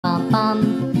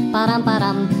bum, ba-dum,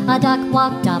 ba-dum. A duck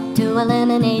walked up to a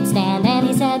lemonade stand, and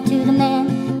he said to the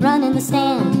man, run in the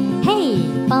stand, hey,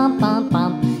 bum, bum,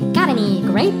 bum, got any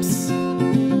grapes?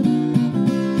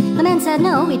 The man said,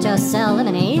 no, we just sell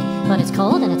lemonade, but it's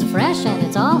cold and it's fresh and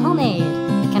it's all homemade.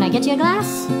 Can I get you a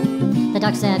glass? The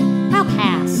duck said, I'll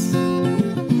pass.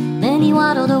 Then he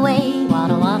waddled away,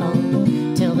 waddle, waddle,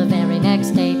 till the very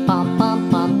next day, bum, bum,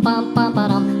 bum, bum, bum,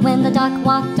 ba-dum. When the duck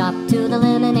walked up to the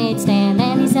lemonade stand,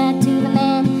 and he said to the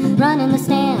man, run in the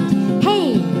stand,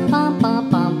 hey, bum, bum,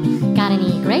 bum, got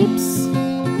any grapes?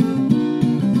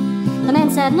 The man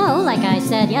said, no, like I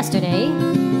said yesterday,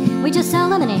 we just sell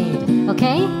lemonade,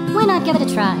 okay? Why not give it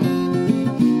a try?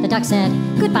 The duck said,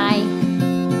 goodbye.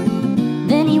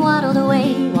 Then he waddled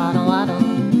away, waddle, waddle.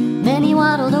 Then he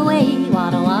waddled away,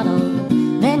 waddle, waddle.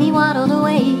 Then he waddled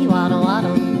away, waddle,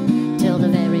 waddle, till the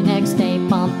very next day,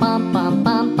 bum, bum, bum,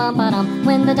 bum, bum, ba-dum.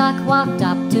 When the duck walked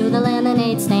up to the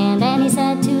lemonade stand, and he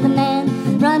said to the man,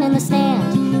 run in the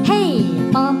stand, hey,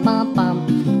 bum, bum,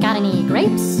 bum, got any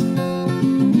grapes?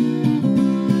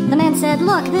 The man said,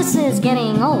 look, this is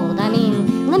getting old. I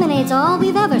mean, lemonade's all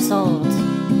we've ever sold.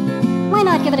 Why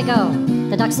not give it a go?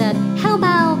 The duck said, how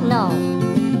about no?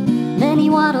 Then he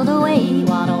waddled away,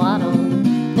 waddle, waddle.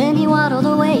 Then he waddled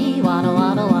away,